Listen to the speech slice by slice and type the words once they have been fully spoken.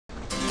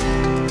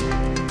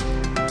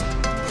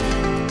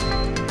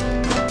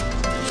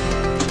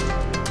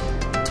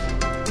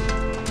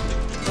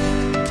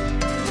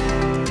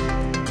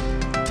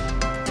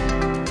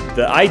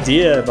The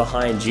idea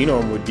behind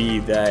Genome would be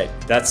that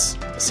that's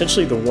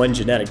essentially the one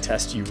genetic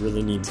test you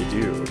really need to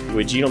do.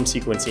 With genome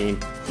sequencing,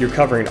 you're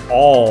covering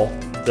all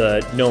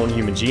the known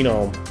human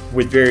genome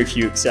with very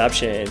few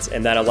exceptions,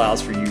 and that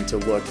allows for you to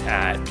look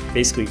at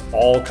basically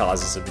all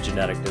causes of a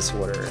genetic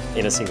disorder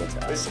in a single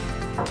test.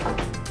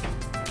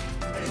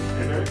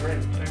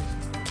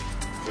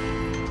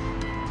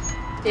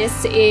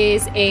 This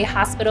is a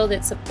hospital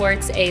that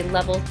supports a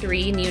level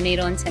 3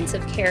 neonatal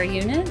intensive care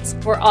unit.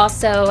 We're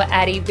also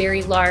at a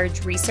very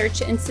large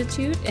research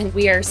institute, and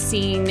we are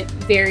seeing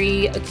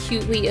very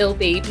acutely ill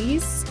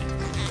babies.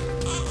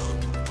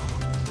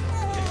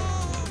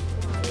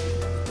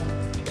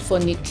 For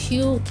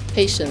NICU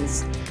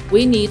patients,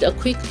 we need a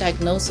quick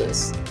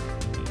diagnosis.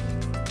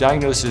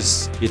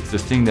 Diagnosis is the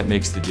thing that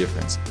makes the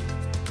difference.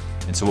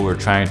 And so what we're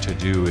trying to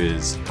do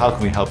is, how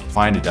can we help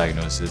find a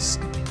diagnosis?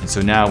 And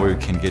so now we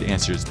can get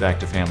answers back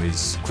to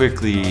families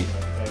quickly.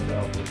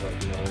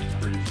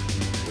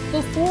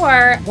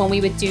 Before, when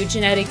we would do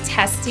genetic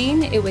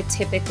testing, it would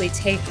typically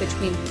take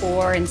between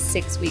 4 and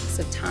 6 weeks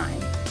of time.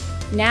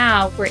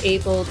 Now we're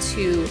able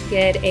to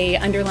get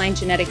an underlying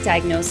genetic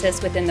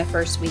diagnosis within the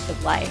first week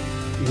of life.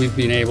 We've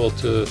been able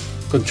to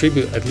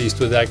contribute at least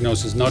to the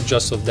diagnosis, not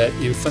just of that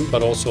infant,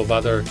 but also of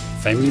other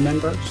family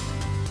members.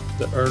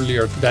 The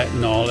earlier that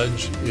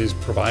knowledge is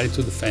provided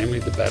to the family,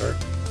 the better.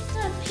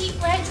 Pete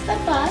rides the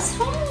bus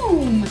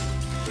home.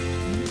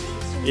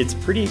 It's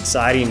pretty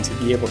exciting to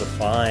be able to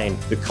find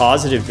the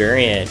causative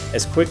variant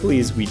as quickly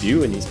as we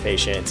do in these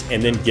patients,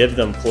 and then give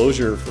them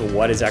closure for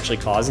what is actually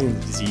causing the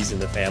disease in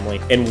the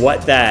family and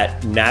what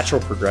that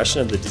natural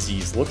progression of the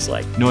disease looks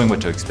like. Knowing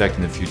what to expect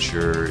in the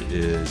future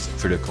is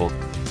critical.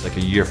 Like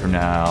a year from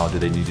now, do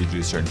they need to do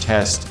a certain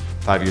test?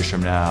 5 years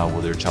from now,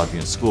 will their child be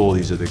in school?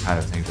 These are the kind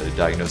of things that a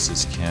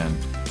diagnosis can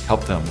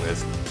help them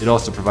with. It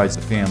also provides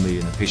the family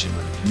and the patient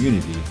with a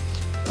community.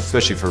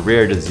 Especially for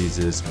rare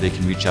diseases, they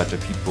can reach out to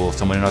people,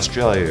 someone in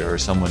Australia or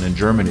someone in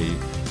Germany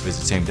who has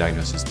the same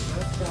diagnosis.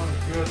 That sounds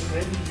good.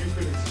 Maybe you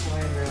could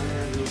explain that,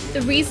 Andrew.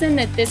 The reason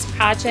that this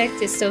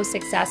project is so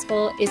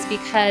successful is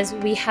because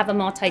we have a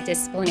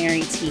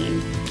multidisciplinary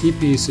team. Key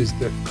piece is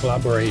the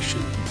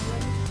collaboration.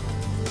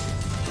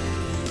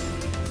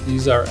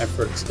 These are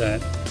efforts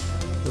that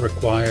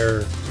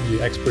require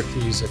the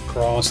expertise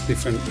across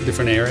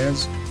different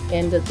areas.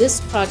 And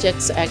this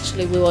project,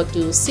 actually, we will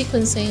do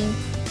sequencing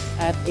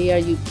at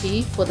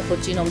ARUP for the whole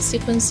genome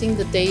sequencing.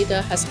 The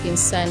data has been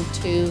sent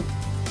to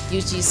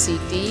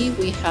UGCD.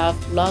 We have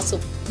lots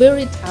of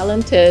very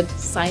talented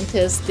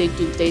scientists. They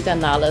do data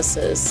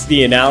analysis.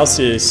 The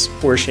analysis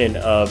portion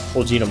of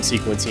whole genome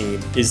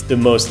sequencing is the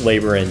most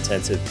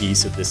labor-intensive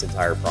piece of this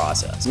entire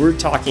process. We're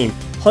talking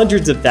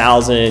hundreds of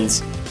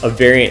thousands of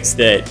variants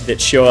that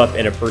show up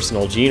in a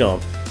personal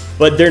genome,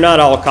 but they're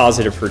not all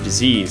causative for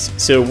disease.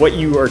 So what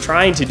you are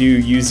trying to do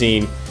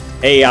using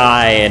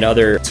AI and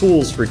other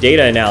tools for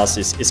data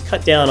analysis is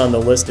cut down on the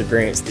list of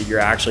variants that you're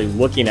actually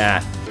looking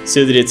at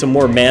so that it's a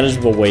more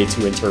manageable way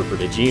to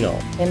interpret a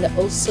genome. And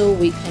also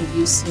we can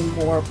use a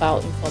more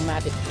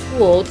bioinformatic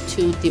tool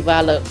to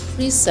develop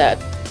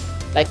preset,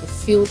 like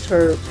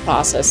filter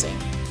processing.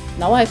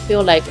 Now I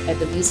feel like at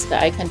least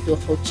that I can do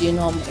whole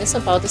genome. It's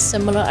about as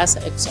similar as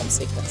exome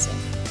sequencing.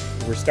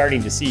 We're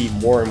starting to see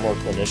more and more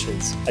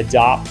clinicians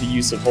adopt the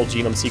use of whole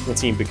genome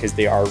sequencing because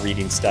they are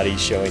reading studies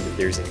showing that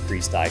there's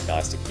increased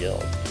diagnostic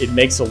yield. It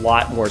makes a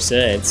lot more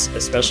sense,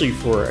 especially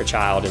for a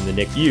child in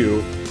the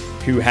NICU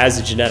who has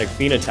a genetic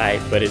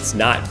phenotype, but it's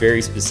not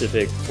very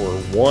specific for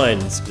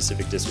one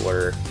specific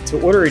disorder, to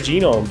order a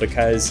genome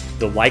because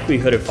the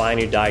likelihood of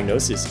finding a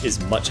diagnosis is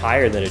much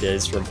higher than it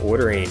is from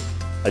ordering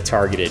a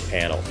targeted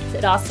panel.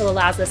 It also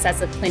allows us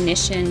as a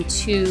clinician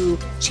to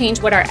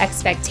change what our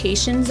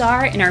expectations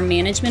are in our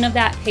management of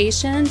that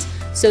patient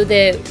so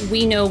that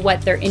we know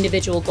what their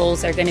individual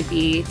goals are going to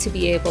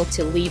be able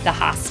to leave the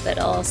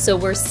hospital. So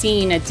we're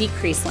seeing a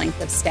decreased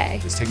length of stay.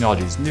 This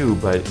technology is new,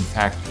 but in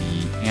fact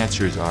the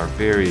answers are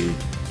very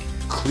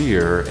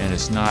clear and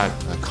it's not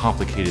a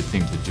complicated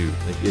thing to do.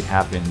 Like it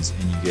happens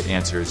and you get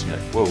answers and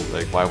you're like, whoa,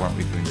 like why weren't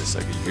we doing this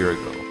like a year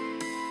ago?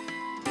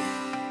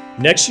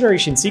 Next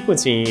generation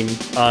sequencing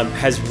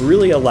has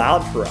really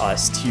allowed for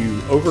us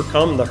to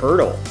overcome the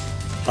hurdle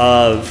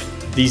of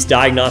these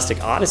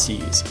diagnostic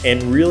odysseys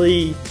and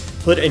really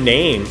put a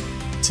name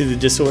to the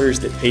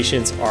disorders that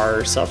patients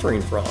are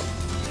suffering from.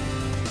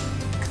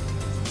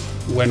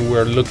 When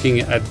we're looking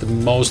at the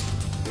most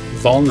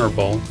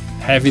vulnerable,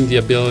 having the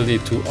ability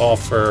to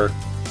offer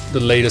the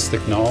latest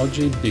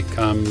technology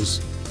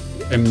becomes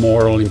a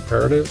moral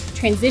imperative.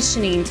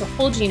 Transitioning to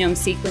whole genome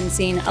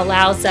sequencing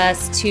allows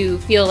us to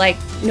feel like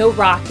no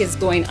rock is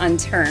going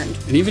unturned.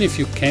 And even if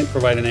you can't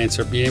provide an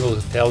answer, being able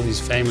to tell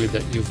these families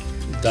that you've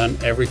done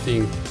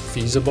everything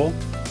feasible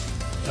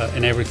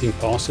and everything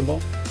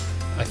possible,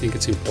 I think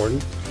it's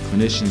important.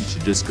 Clinicians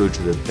should just go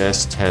to the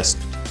best test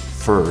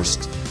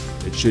first.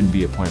 It shouldn't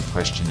be a point of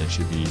question. It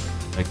should be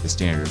like the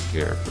standard of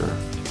care for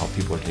how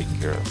people are taken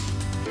care of.